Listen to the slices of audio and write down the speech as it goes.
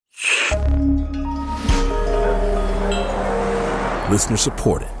Listener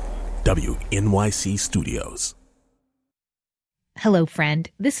supported. WNYC Studios. Hello, friend.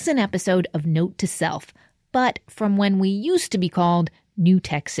 This is an episode of Note to Self, but from when we used to be called New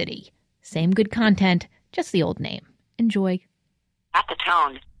Tech City. Same good content, just the old name. Enjoy. At the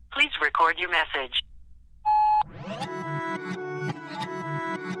tone, please record your message.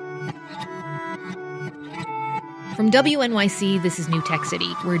 From WNYC, this is New Tech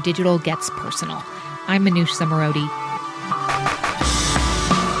City, where digital gets personal. I'm Manoush Zomorodi.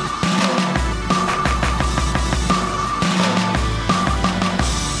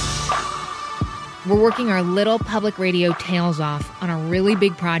 We're working our little public radio tails off on a really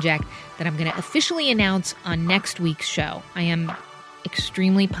big project that I'm going to officially announce on next week's show. I am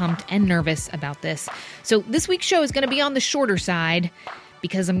extremely pumped and nervous about this. So this week's show is going to be on the shorter side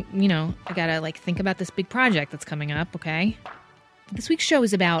because I got to think about this big project that's coming up, okay? This week's show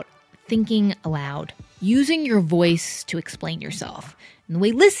is about thinking aloud, using your voice to explain yourself, and the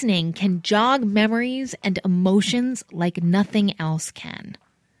way listening can jog memories and emotions like nothing else can.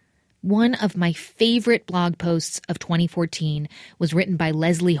 One of my favorite blog posts of 2014 was written by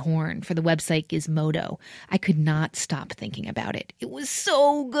Leslie Horn for the website Gizmodo. I could not stop thinking about it. It was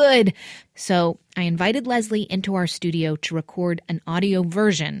so good. So I invited Leslie into our studio to record an audio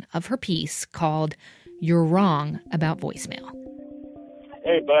version of her piece called You're Wrong About Voicemail.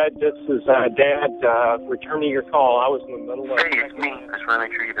 Hey, bud, this is Dad returning your call. I was in the middle of... Hey, it's me. I just want to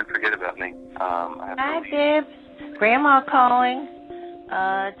make sure you didn't forget about me. Hi, Dibs. Grandma calling.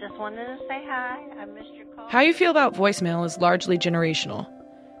 Just wanted to say hi. I missed your call. How you feel about voicemail is largely generational.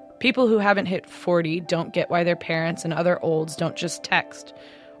 People who haven't hit 40 don't get why their parents and other olds don't just text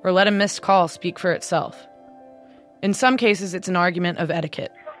or let a missed call speak for itself. In some cases, it's an argument of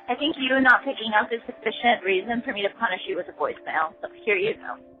etiquette. I think you not picking up is sufficient reason for me to punish you with a voicemail, so here you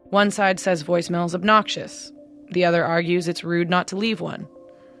go. One side says voicemail is obnoxious. The other argues it's rude not to leave one.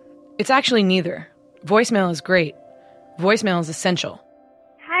 It's actually neither. Voicemail is great. Voicemail is essential.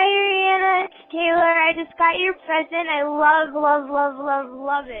 Hi, Ariana. It's Taylor. I just got your present. I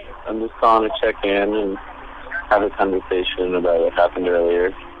love it. I'm just calling to check in and have a conversation about what happened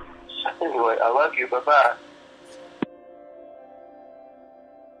earlier. Anyway, I love you. Bye-bye.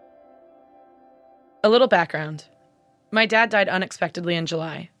 A little background. My dad died unexpectedly in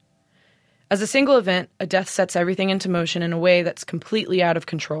July. As a single event, a death sets everything into motion in a way that's completely out of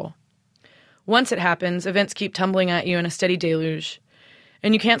control. Once it happens, events keep tumbling at you in a steady deluge.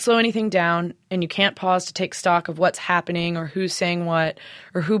 And you can't slow anything down, and you can't pause to take stock of what's happening or who's saying what,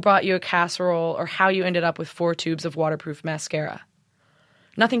 or who brought you a casserole, or how you ended up with 4 tubes of waterproof mascara.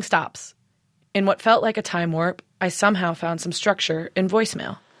 Nothing stops. In what felt like a time warp, I somehow found some structure in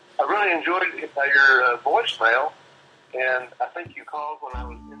voicemail. I really enjoyed your voicemail, and I think you called when I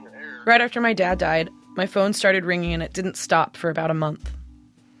was in the air. Right after my dad died, my phone started ringing and it didn't stop for about a month.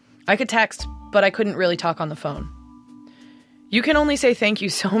 I could text, but I couldn't really talk on the phone. You can only say thank you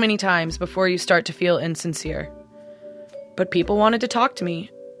so many times before you start to feel insincere. But people wanted to talk to me,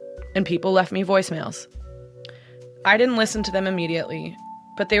 and people left me voicemails. I didn't listen to them immediately,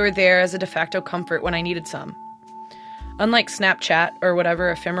 but they were there as a de facto comfort when I needed some. Unlike Snapchat or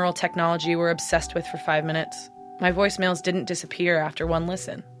whatever ephemeral technology we're obsessed with for 5 minutes, my voicemails didn't disappear after one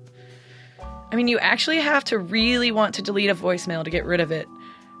listen. I mean, you actually have to really want to delete a voicemail to get rid of it,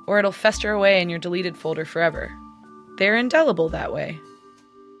 or it'll fester away in your deleted folder forever. They're indelible that way.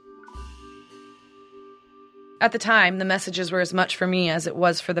 At the time, the messages were as much for me as it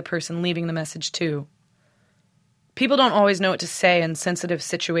was for the person leaving the message too. People don't always know what to say in sensitive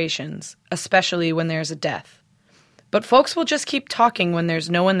situations, especially when there's a death. But folks will just keep talking when there's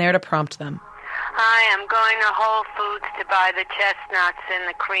no one there to prompt them. Hi, I'm going to Whole Foods to buy the chestnuts and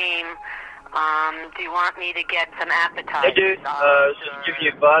the cream. Do you want me to get some appetizers? Hey, dude, just giving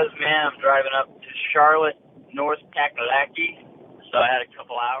you a buzz, man. I'm driving up to Charlotte, North Kakalaki, so I had a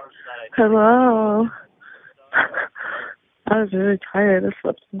couple hours. Hello. I was really tired. I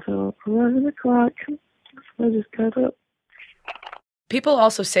slept until 11 o'clock, so I just got up. People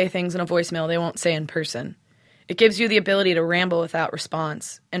also say things in a voicemail they won't say in person. It gives you the ability to ramble without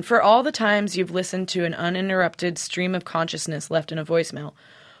response. And for all the times you've listened to an uninterrupted stream of consciousness left in a voicemail,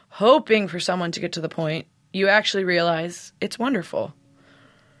 hoping for someone to get to the point, you actually realize it's wonderful.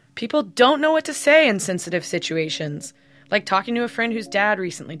 People don't know what to say in sensitive situations, like talking to a friend whose dad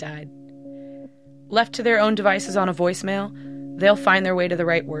recently died. Left to their own devices on a voicemail, they'll find their way to the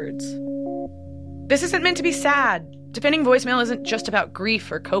right words. This isn't meant to be sad. Defending voicemail isn't just about grief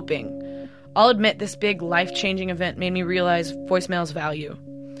or coping. I'll admit this big life-changing event made me realize voicemail's value.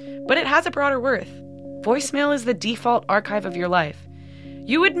 But it has a broader worth. Voicemail is the default archive of your life.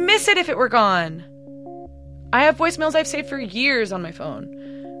 You would miss it if it were gone. I have voicemails I've saved for years on my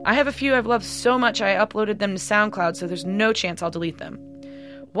phone. I have a few I've loved so much I uploaded them to SoundCloud so there's no chance I'll delete them.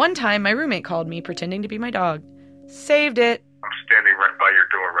 One time, my roommate called me pretending to be my dog. Saved it. I'm standing right by your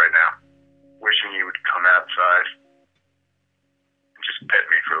door right now, wishing you would come outside and just pet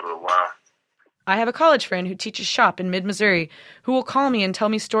me for a little while. I have a college friend who teaches shop in mid-Missouri who will call me and tell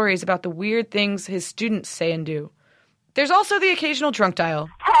me stories about the weird things his students say and do. There's also the occasional drunk dial.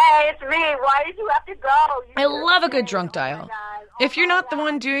 Hey, it's me. Why did you have to go? I love a good drunk dial. If you're not the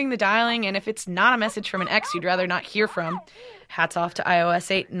one doing the dialing, and if it's not a message from an ex you'd rather not hear from, hats off to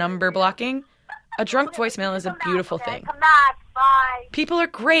iOS 8 number blocking, a drunk voicemail is a beautiful thing. Come back. Bye. People are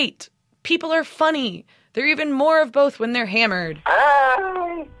great. People are funny. They're even more of both when they're hammered.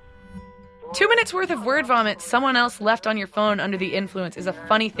 2 minutes worth of word vomit someone else left on your phone under the influence is a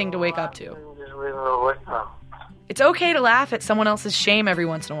funny thing to wake up to. It's okay to laugh at someone else's shame every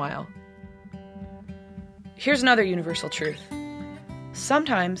once in a while. Here's another universal truth.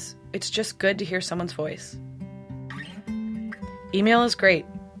 Sometimes it's just good to hear someone's voice. Email is great.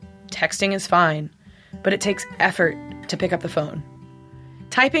 Texting is fine. But it takes effort to pick up the phone.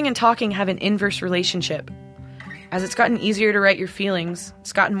 Typing and talking have an inverse relationship. As it's gotten easier to write your feelings,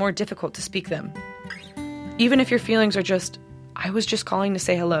 it's gotten more difficult to speak them. Even if your feelings are just, I was just calling to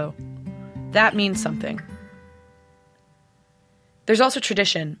say hello. That means something. There's also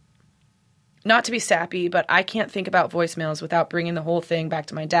tradition. Not to be sappy, but I can't think about voicemails without bringing the whole thing back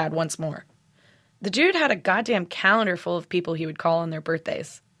to my dad once more. The dude had a goddamn calendar full of people he would call on their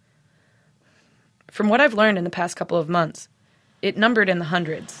birthdays. From what I've learned in the past couple of months, it numbered in the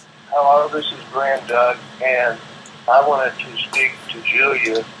hundreds. Hello, this is Grand Doug, and I wanted to speak to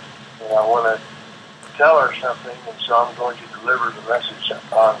Julia, and I want to tell her something, and so I'm going to deliver the message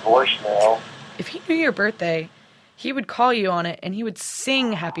on voicemail. If he knew your birthday, he would call you on it, and he would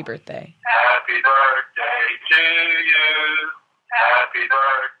sing happy birthday. Happy birthday to you. Happy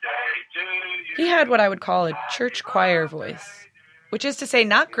birthday to you. He had what I would call a church choir voice, which is to say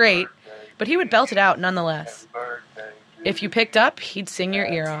not great, but he would belt it out nonetheless. If you picked up, he'd sing your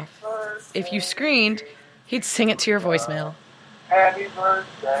ear off. If you screamed, he'd sing it to your voicemail. Happy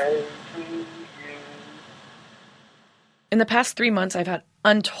birthday to you. In the past 3 months, I've had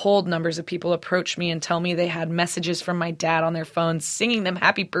untold numbers of people approach me and tell me they had messages from my dad on their phones singing them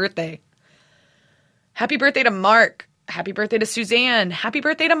happy birthday. Happy birthday to Mark. Happy birthday to Suzanne. Happy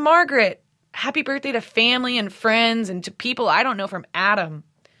birthday to Margaret. Happy birthday to family and friends and to people I don't know from Adam.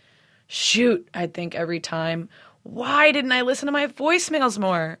 Shoot, I'd think every time. Why didn't I listen to my voicemails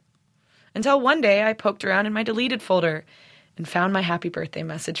more? Until one day I poked around in my deleted folder and found my happy birthday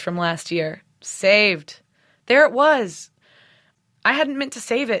message from last year. Saved. There it was. I hadn't meant to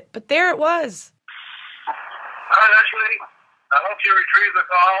save it, but there it was. Hi, Ashley. I hope you retrieve the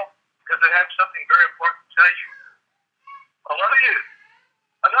call because I have something very important to tell you. I love you.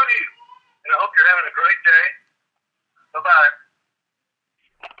 I love you. And I hope you're having a great day. Bye-bye.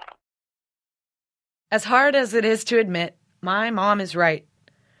 As hard as it is to admit, my mom is right.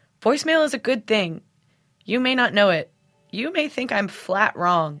 Voicemail is a good thing. You may not know it. You may think I'm flat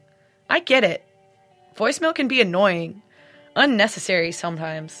wrong. I get it. Voicemail can be annoying. Unnecessary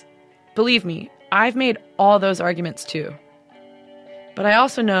sometimes. Believe me, I've made all those arguments too. But I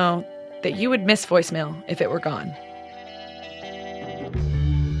also know that you would miss voicemail if it were gone.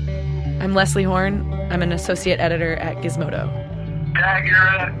 I'm Leslie Horn. I'm an associate editor at Gizmodo. Tag your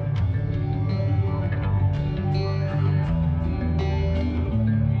it.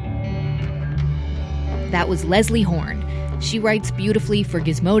 That was Leslie Horn. She writes beautifully for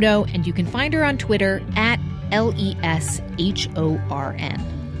Gizmodo, and you can find her on Twitter at LESHORN.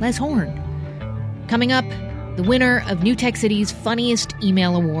 Les Horn. Coming up, the winner of New Tech City's Funniest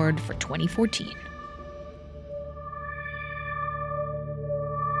Email Award for 2014.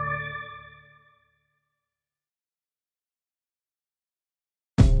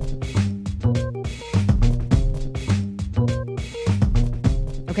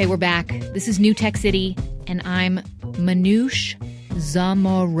 Okay, we're back. This is New Tech City, and I'm Manoush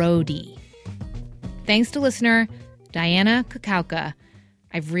Zomorodi. Thanks to listener Diana Kakauka,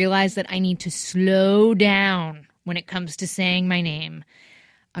 I've realized that I need to slow down when it comes to saying my name.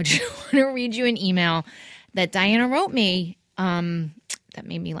 I just want to read you an email that Diana wrote me that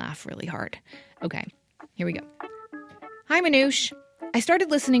made me laugh really hard. Okay, here we go. Hi, Manoush. I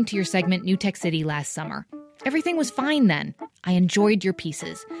started listening to your segment New Tech City last summer. Everything was fine then. I enjoyed your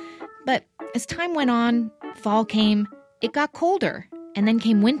pieces. But as time went on, fall came, it got colder, and then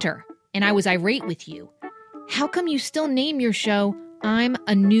came winter, and I was irate with you. How come you still name your show I'm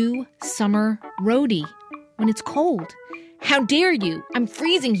a New Summer Roadie when it's cold? How dare you? I'm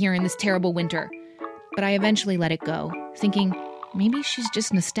freezing here in this terrible winter. But I eventually let it go, thinking maybe she's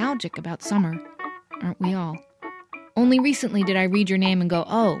just nostalgic about summer. Aren't we all? Only recently did I read your name and go,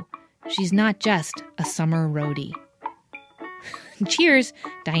 oh, she's not just a summer roadie. Cheers,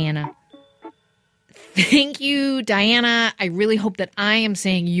 Diana. Thank you, Diana. I really hope that I am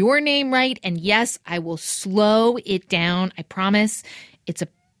saying your name right. And yes, I will slow it down. I promise. It's a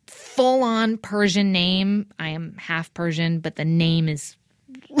full-on Persian name. I am half Persian, but the name is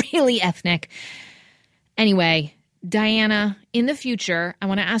really ethnic. Anyway, Diana, in the future, I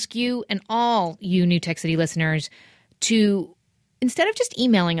want to ask you and all you New Tech City listeners to, instead of just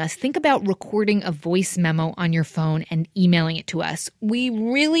emailing us, think about recording a voice memo on your phone and emailing it to us. We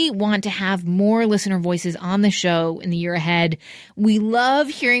really want to have more listener voices on the show in the year ahead. We love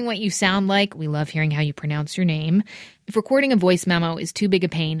hearing what you sound like. We love hearing how you pronounce your name. If recording a voice memo is too big a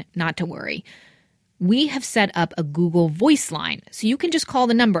pain, not to worry. We have set up a Google Voice line, so you can just call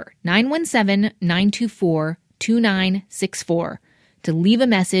the number 917-924-2964 to leave a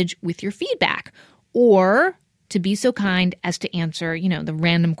message with your feedback, or to be so kind as to answer, the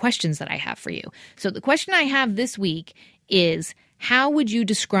random questions that I have for you. So the question I have this week is, how would you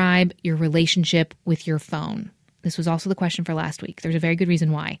describe your relationship with your phone? This was also the question for last week. There's a very good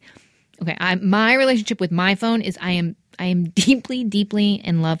reason why. Okay, my relationship with my phone is I am deeply, deeply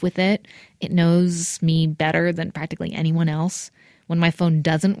in love with it. It knows me better than practically anyone else. When my phone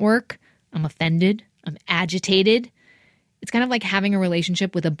doesn't work, I'm offended. I'm agitated. It's kind of like having a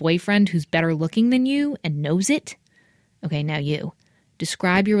relationship with a boyfriend who's better looking than you and knows it. Okay, now you.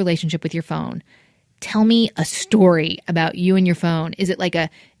 Describe your relationship with your phone. Tell me a story about you and your phone. Is it like a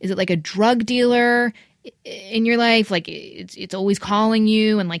drug dealer in your life? Like it's always calling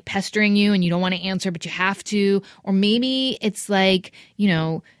you and like pestering you and you don't want to answer, but you have to. Or maybe it's like,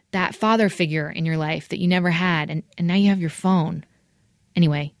 that father figure in your life that you never had and now you have your phone.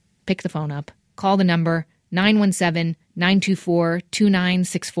 Anyway, pick the phone up. Call the number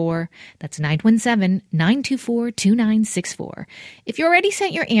 917-924-2964. That's 917-924-2964. If you already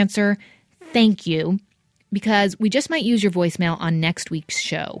sent your answer, thank you, because we just might use your voicemail on next week's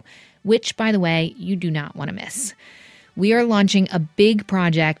show, which, by the way, you do not want to miss. We are launching a big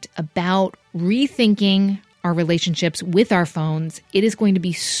project about rethinking our relationships with our phones. It is going to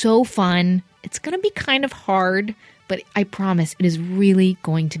be so fun. It's going to be kind of hard, but I promise it is really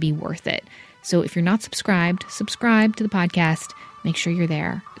going to be worth it. So if you're not subscribed, subscribe to the podcast. Make sure you're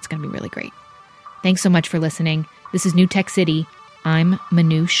there. It's going to be really great. Thanks so much for listening. This is New Tech City. I'm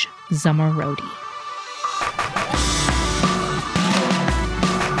Manoush Zomorodi.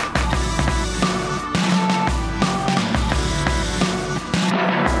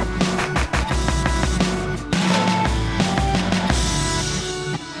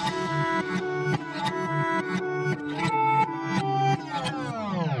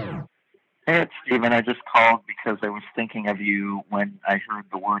 Hey, it's Steven. I just called because I was thinking of you when I heard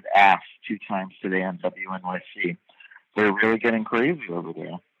the word ass 2 times today on WNYC. They're really getting crazy over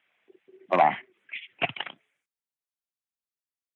there. Bye-bye.